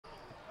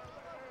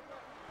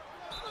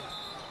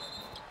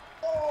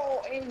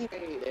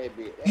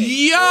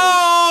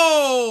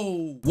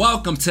Yo!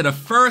 Welcome to the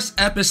first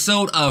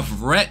episode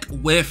of Wreck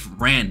with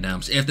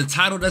Randoms. If the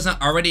title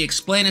doesn't already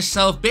explain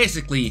itself,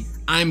 basically,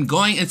 I'm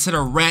going into the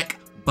wreck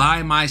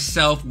by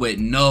myself with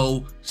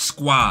no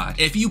squad.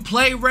 If you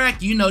play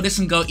wreck, you know this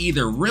can go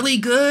either really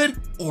good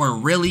or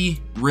really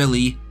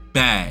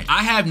bad.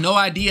 I have no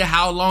idea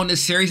how long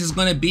this series is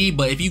gonna be,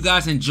 but if you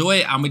guys enjoy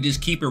it, I'm gonna just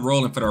keep it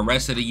rolling for the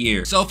rest of the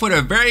year. So for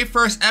the very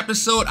first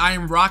episode, I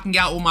am rocking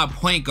out with my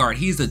point guard.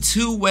 He's a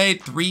two-way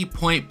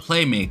three-point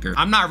playmaker.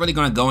 I'm not really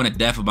gonna go into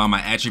depth about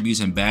my attributes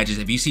and badges.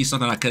 If you see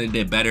something I could have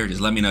did better, just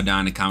let me know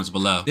down in the comments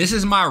below. This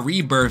is my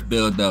rebirth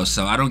build though,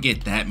 so I don't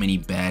get that many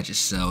badges,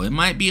 so it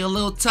might be a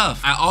little tough.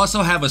 I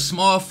also have a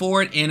small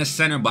forward and a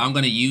center, but I'm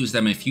gonna use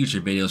them in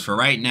future videos. For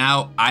right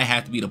now, I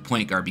have to be the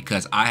point guard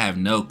because I have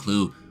no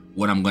clue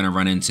what I'm gonna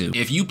run into.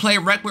 If you play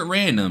Wreck with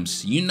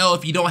Randoms, you know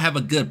if you don't have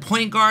a good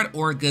point guard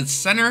or a good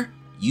center,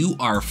 you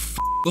are f***ed.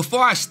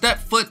 Before I step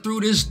foot through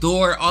this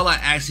door, all I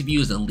ask of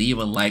you is to leave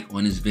a like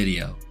on this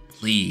video.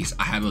 Please,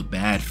 I have a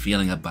bad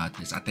feeling about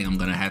this. I think I'm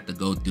gonna have to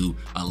go through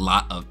a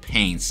lot of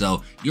pain,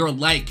 so your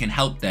like can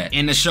help that.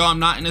 In the show, I'm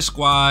not in the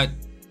squad.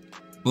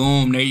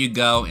 Boom, there you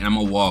go, and I'm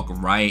gonna walk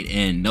right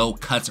in. No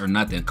cuts or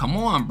nothing. Come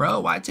on,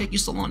 bro, why take you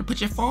so long to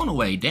put your phone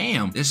away?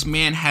 Damn, this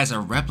man has a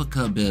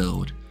replica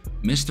build.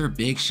 Mr.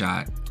 Big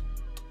Shot.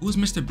 Who's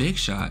Mr. Big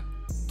Shot?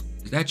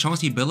 Is that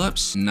Chauncey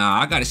Billups? Nah,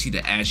 I gotta see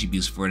the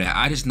attributes for that.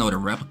 I just know the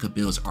replica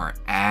builds are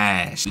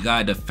ass. We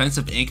got a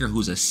defensive anchor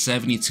who's a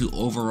 72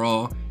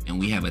 overall, and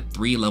we have a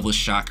 3-level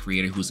shot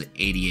creator who's an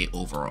 88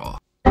 overall.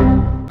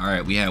 All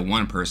right, we had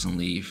one person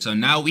leave. So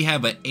now we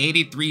have an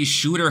 83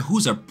 shooter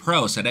who's a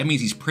pro, so that means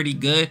he's pretty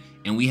good,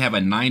 and we have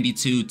a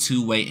 92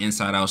 two-way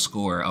inside-out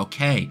scorer.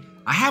 Okay.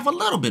 I have a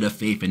little bit of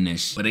faith in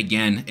this, but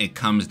again, it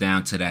comes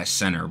down to that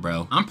center,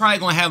 bro. I'm probably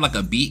gonna have like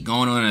a beat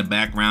going on in the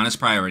background. It's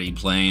probably already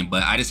playing,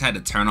 but I just had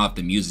to turn off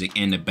the music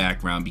in the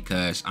background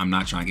because I'm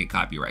not trying to get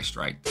copyright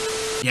strike.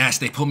 Yes,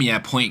 they put me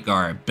at point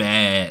guard.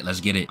 Bad. Let's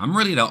get it. I'm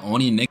really the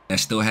only nigga that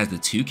still has the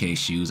 2K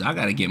shoes. I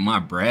gotta get my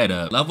bread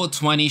up. Level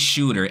 20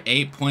 shooter,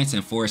 8 points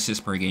and 4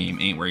 assists per game.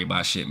 Ain't worried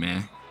about shit,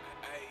 man.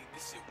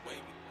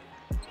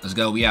 Let's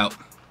go. We out.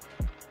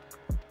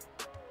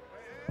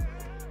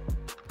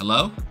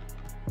 Hello?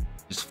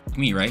 Just f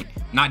me, right?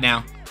 Not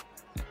down.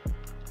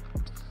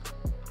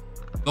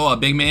 Go up,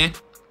 big man.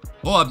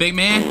 Go up, big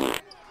man.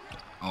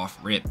 Off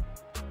rip.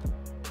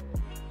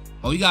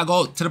 Oh, you gotta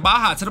go to the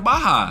Baja, to the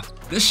Baja.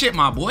 Good shit,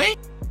 my boy.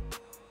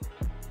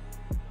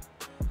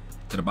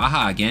 To the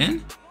Baja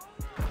again.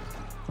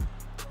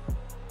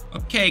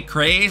 Okay,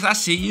 Craze, I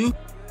see you.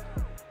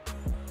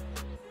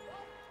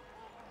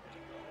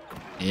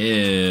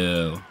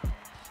 Ew.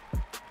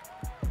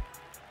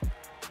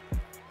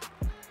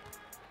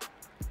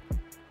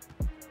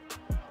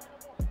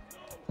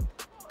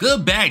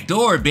 Good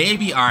backdoor,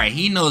 baby. All right,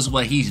 he knows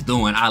what he's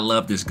doing. I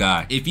love this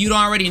guy. If you don't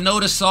already know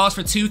the sauce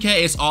for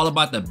 2K, it's all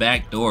about the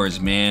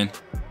backdoors, man.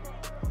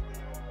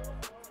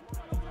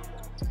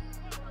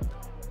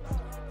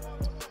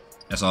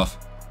 That's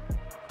off.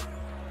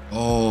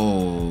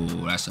 Oh,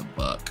 that's a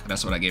buck.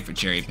 That's what I get for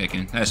cherry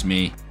picking. That's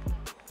me.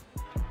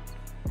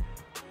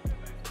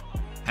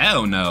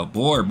 Hell no.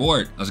 Board.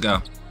 Let's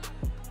go.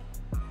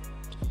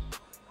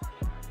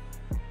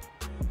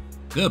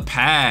 Good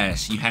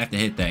pass. You have to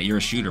hit that. You're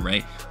a shooter,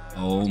 right?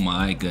 Oh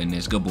my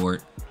goodness. Good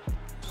board.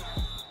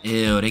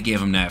 Ew, they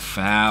gave him that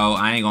foul.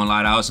 I ain't gonna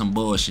lie, that was some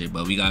bullshit,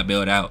 but we gotta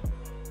build out.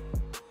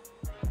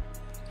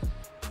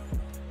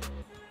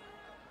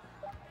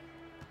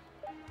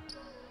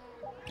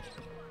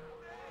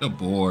 Good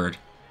board.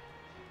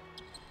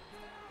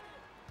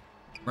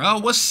 Bro,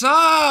 what's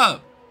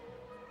up?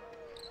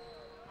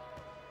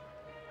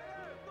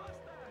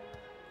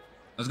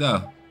 Let's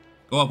go.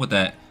 Go up with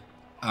that.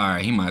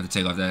 Alright, he might have to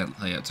take off that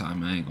layup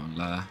time. I ain't gonna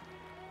lie.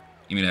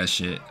 Give me that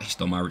shit. He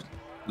stole my...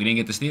 We didn't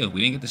get the steal.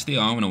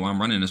 I don't know why I'm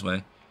running this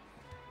way.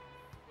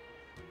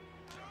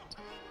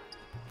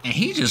 And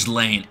he just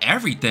laying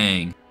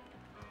everything.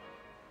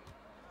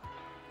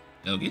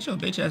 Yo, get your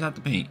bitch ass out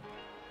the paint.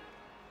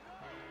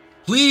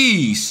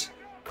 Please.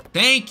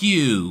 Thank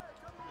you.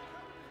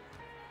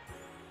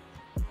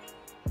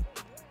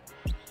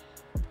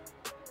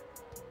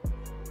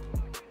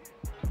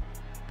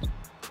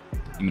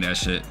 Give me that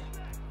shit.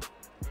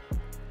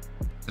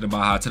 To the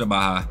Baja, to the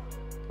Baja.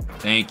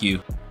 Thank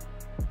you.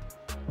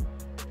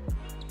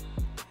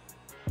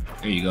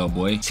 There you go,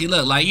 boy. See,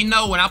 look, like, you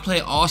know, when I play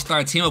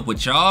all-star team up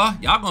with y'all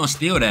gonna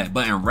steal that.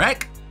 But in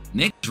rec,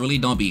 niggas really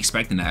don't be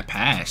expecting that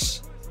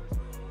pass.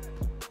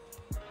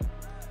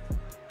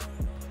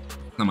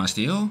 Not my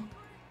steal?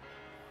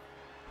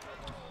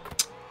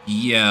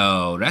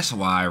 Yo, that's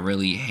why I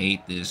really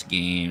hate this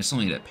game. It's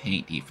only the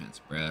paint defense,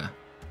 bruh.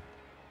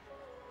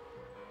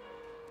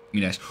 I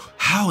mean,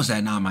 how is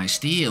that not my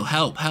steal?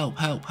 Help.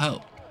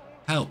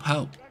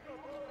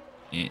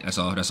 Yeah, that's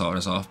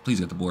all. Please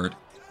get the board.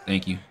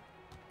 Thank you.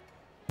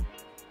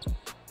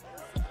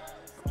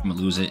 I'm gonna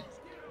lose it.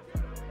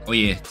 Oh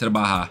yeah, to the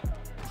Baja.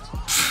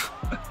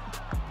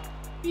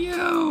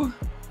 Yo.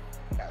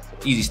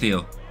 Easy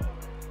steal.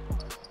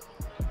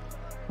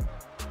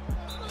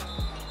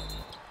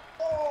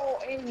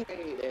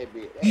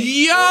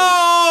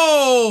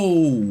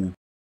 Yo!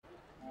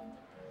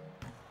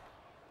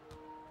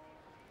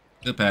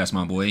 Good pass,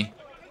 my boy.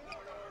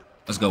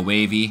 Let's go,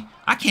 Wavy.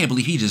 I can't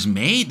believe he just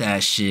made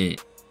that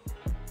shit.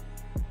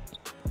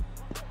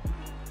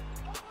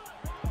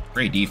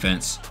 Great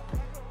defense.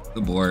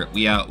 Good board.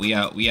 We out, we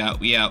out, we out,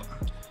 we out.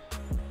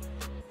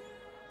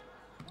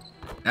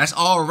 That's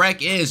all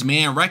rec is,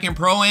 man. Rec and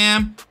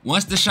pro-am,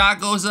 once the shot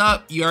goes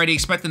up, you already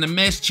expecting to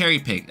miss, cherry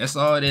pick. That's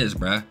all it is,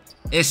 bruh.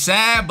 It's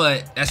sad,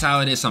 but that's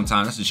how it is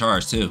sometimes. That's the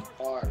charge, too.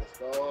 Hard, let's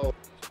go.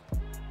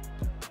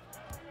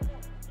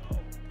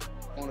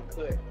 On the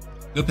click.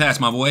 Good pass,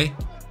 my boy.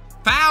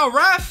 Foul,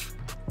 ref!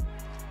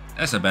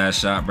 That's a bad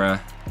shot, bruh.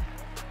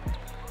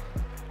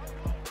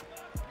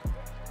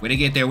 Where'd it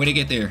get there? Where'd it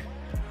get there?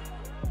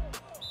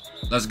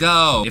 Let's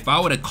go. If I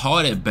would have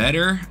caught it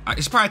better,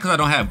 it's probably because I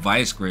don't have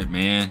vice grip,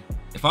 man.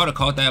 If I would have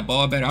caught that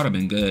ball better, I would have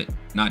been good.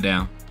 Not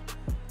down.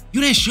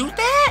 You didn't shoot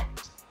that?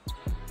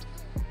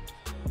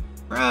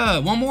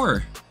 Bruh, one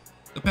more.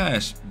 Good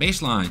pass.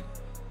 Baseline.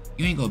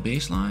 You ain't go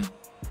baseline?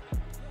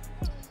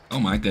 Oh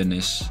my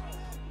goodness.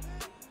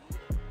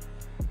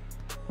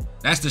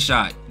 That's the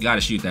shot. You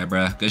gotta shoot that,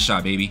 bruh. Good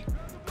shot, baby.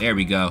 There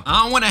we go.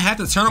 I don't want to have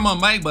to turn on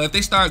my mic, but if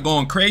they start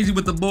going crazy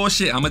with the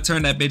bullshit, I'm gonna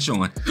turn that bitch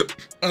on.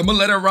 I'm gonna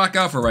let it rock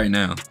out for right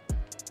now.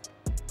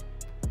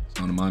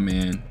 On to my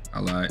man. I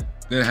lied.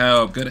 Good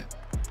help. Good.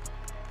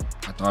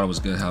 I thought it was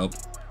good help.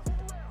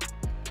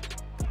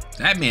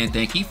 That man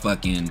think he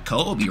fucking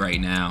Kobe right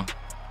now.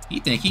 He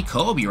think he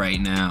Kobe right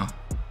now.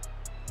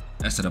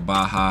 That's to the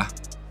Baja.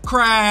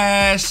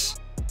 Crash.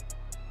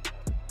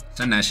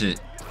 Send that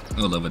shit.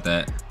 We'll live with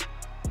that.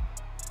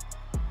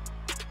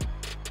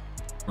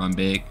 Run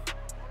big.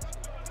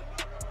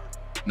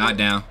 Not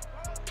down.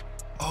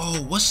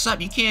 Oh, what's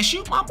up? You can't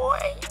shoot, my boy.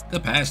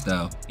 Good pass,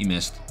 though. He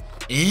missed.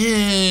 Ew.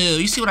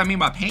 You see what I mean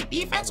by paint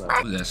defense,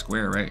 bro? That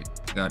square, right?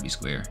 It's gotta be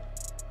square.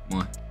 Come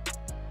on.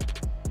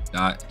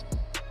 Dot.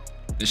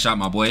 Good shot,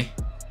 my boy.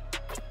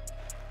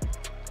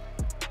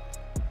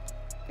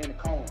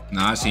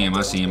 Nah, I see him.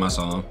 I see him. I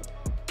saw him.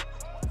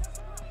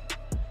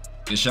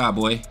 Good shot,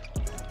 boy.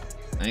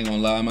 I ain't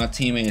gonna lie, my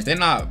teammates, they're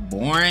not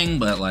boring,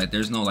 but like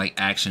there's no like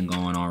action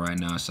going on right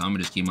now, so I'm gonna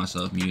just keep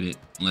myself muted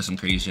unless some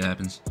crazy shit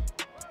happens.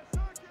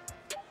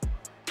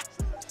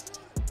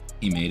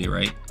 He made it,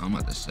 right? I'm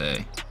about to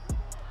say.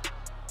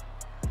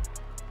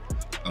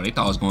 Oh, they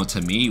thought it was going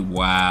to me.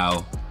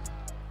 Wow.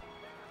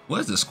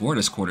 What is the score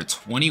this quarter?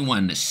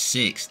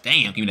 21-6.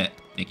 Damn, give me that.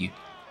 Thank you.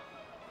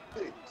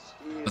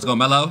 Let's go,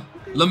 Melo.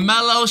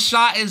 LaMelo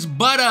shot is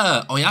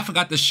butter. Oh yeah, I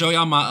forgot to show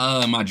y'all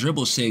my my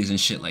dribble sigs and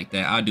shit like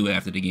that. I'll do it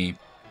after the game.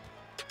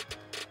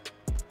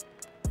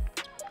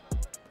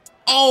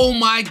 Oh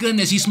my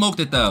goodness, he smoked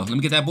it though. Let me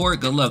get that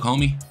board. Good luck,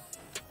 homie.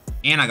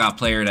 And I got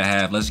player to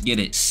have. Let's get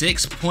it.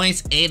 6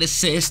 points, 8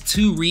 assists,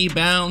 2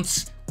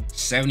 rebounds,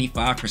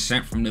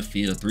 75% from the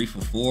field. 3 for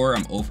 4.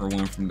 I'm 0 for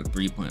 1 from the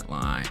 3-point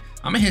line.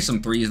 I'm gonna hit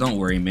some threes. Don't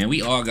worry, man.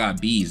 We all got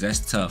B's.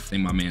 That's tough. I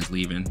think my man's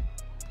leaving.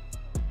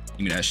 Give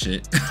me that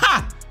shit.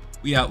 Ha!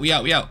 We out, we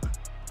out, we out.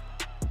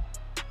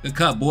 Good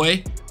cut,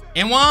 boy.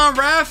 And one,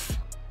 ref.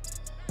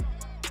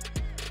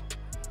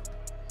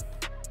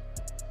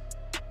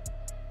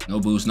 No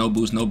boost, no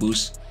boost, no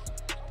boost.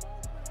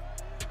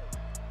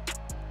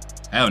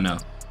 Hell no.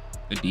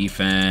 Good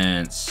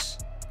defense.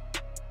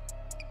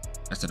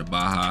 That's to the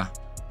Baja.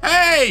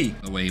 Hey!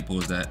 No way he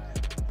pulls that.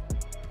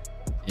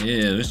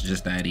 Ew, it's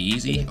just that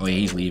easy. Oh yeah,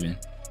 he's leaving.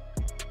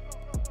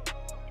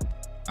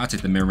 I'll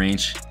take the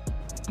mid-range.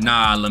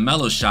 Nah,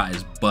 LaMelo's shot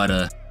is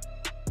butter.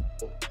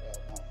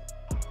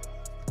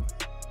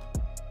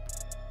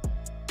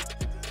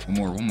 One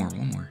more, one more,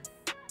 one more.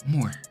 One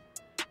more.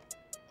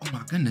 Oh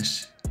my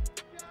goodness.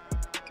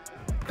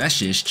 That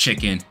shit's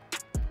chicken.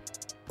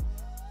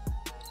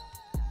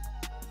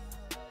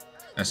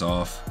 That's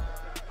off.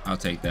 I'll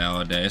take that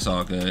all day. It's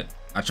all good.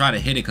 I try to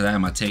hit it because I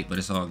have my take, but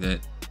it's all good.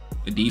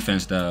 Good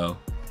defense, though.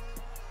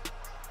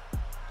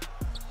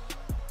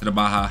 To the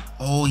Baja.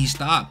 Oh, he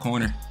stopped.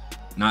 Corner.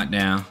 Not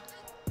down.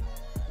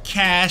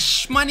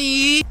 Cash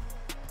money.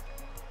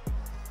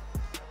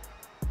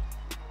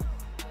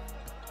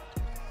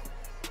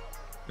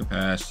 Good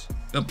pass.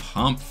 Good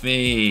pump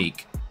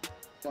fake.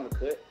 I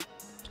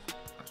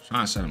was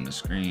trying to set him the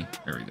screen.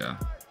 There we go.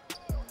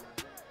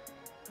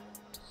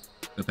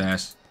 Good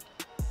pass.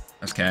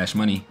 That's cash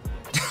money.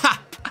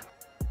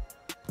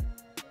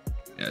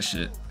 Yeah,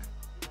 shit.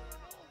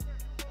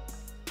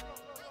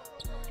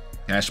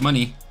 Cash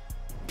money.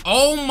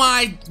 Oh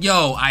my,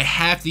 yo, I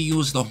have to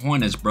use the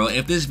Hornets, bro.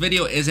 If this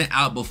video isn't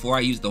out before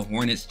I use the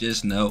Hornets,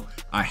 just know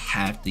I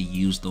have to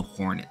use the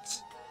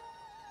Hornets.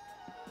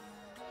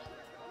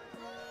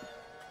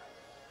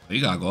 You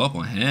gotta go up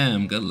on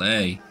him. Good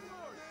lay.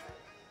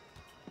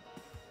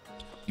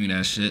 Give me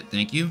that shit.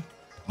 Thank you.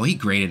 Oh, he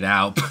graded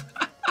out.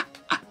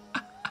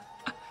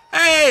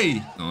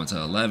 Hey! Going to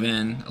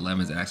 11.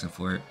 11's asking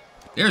for it.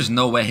 There's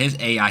no way his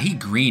AI, he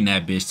greened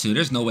that bitch too.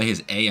 There's no way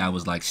his AI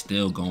was like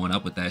still going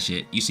up with that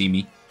shit. You see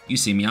me. You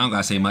see me. I don't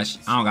gotta say much.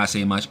 I don't gotta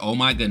say much. Oh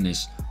my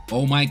goodness.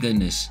 Oh my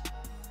goodness.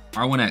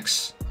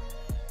 R1X.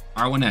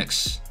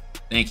 R1X.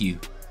 Thank you.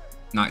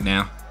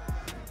 Knockdown.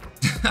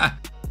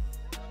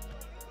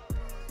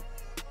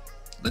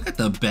 Look at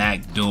the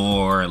back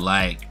door.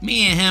 Like,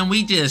 me and him,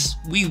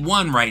 we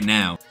won right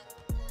now.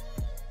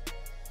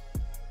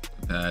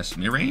 Pass.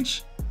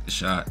 Mid-range? Good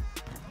shot.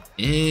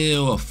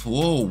 Ew, a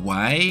full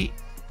white?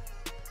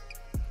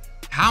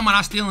 How am I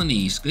not stealing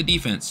these? Good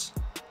defense.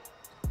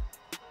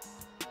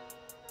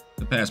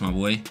 Good pass, my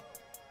boy.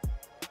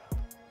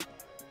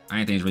 I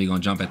didn't think he's really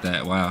gonna jump at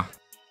that. Wow.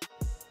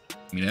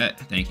 Give me that.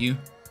 Thank you.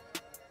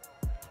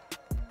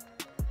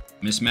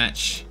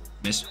 Mismatch.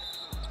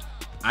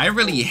 I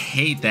really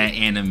hate that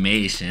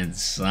animation,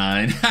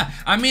 son.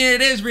 I mean,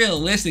 it is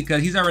realistic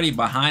because he's already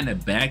behind the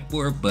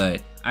backboard,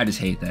 but I just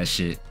hate that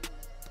shit.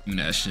 Give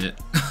me that shit.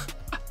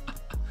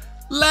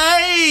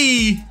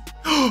 Lay!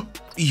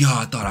 Yo,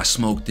 I thought I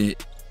smoked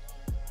it.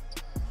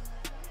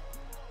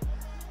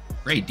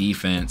 Great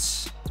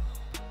defense.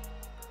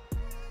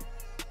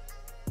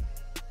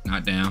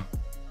 Not down.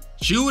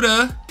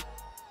 Shooter!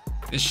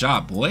 Good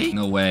shot, boy.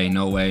 No way,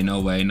 no way,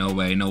 no way, no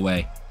way, no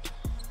way.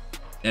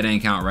 That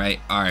didn't count, right?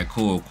 All right,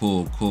 cool,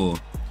 cool, cool.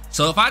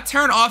 So if I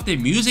turn off the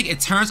music,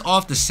 it turns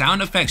off the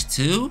sound effects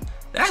too?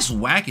 That's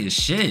whack as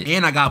shit.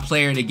 And I got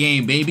player of the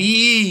game,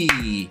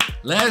 baby.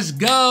 Let's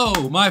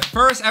go. My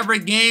first ever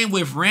game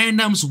with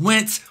randoms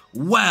went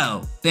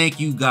well. Thank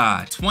you,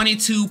 God.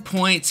 22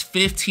 points,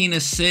 15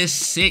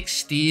 assists, 6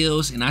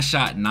 steals, and I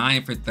shot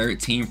 9 for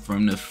 13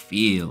 from the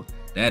field.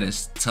 That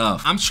is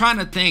tough. I'm trying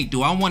to think,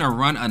 do I want to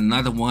run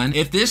another one?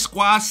 If this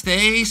squad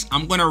stays,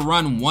 I'm going to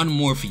run one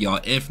more for y'all.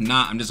 If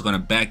not, I'm just going to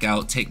back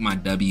out, take my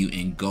W,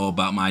 and go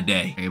about my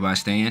day. Everybody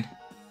stand?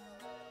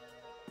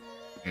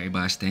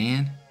 Everybody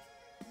stand?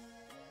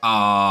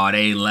 Oh,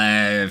 they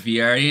left.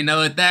 You already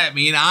know what that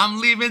means.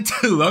 I'm leaving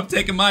too. I'm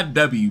taking my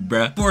W,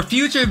 bruh. For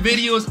future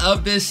videos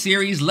of this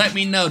series, let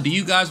me know. Do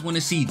you guys want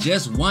to see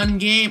just 1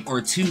 game or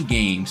 2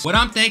 games? What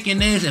I'm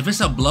thinking is, if it's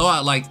a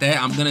blowout like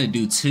that, I'm gonna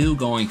do 2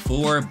 going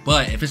forward.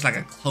 But if it's like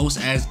a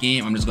close-ass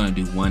game, I'm just gonna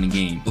do 1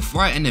 game.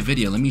 Before I end the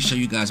video, let me show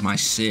you guys my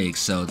SIGs.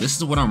 So this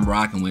is what I'm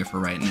rocking with for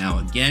right now.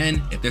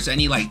 Again, if there's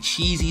any like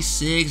cheesy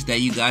SIGs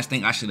that you guys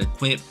think I should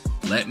equip,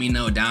 let me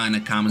know down in the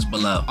comments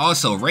below.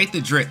 Also, rate the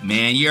drip,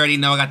 man. You already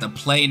know I got the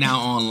Play Now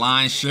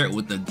Online shirt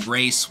with the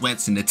gray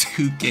sweats and the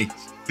 2K.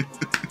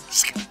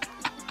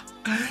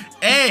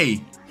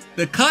 Hey,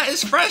 the cut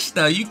is fresh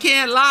though. You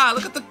can't lie.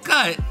 Look at the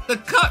cut. The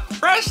cut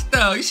fresh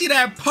though. You see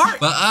that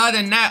part? But other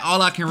than that,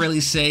 all I can really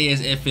say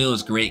is it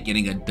feels great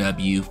getting a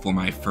W for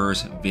my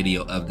first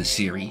video of the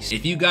series.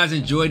 If you guys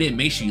enjoyed it,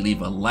 make sure you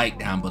leave a like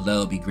down below.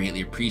 It'd be greatly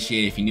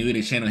appreciated. If you're new to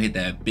the channel, hit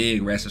that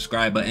big red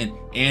subscribe button.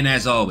 And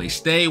as always,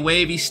 stay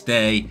wavy,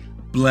 stay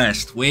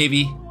blessed.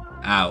 Wavy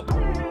out.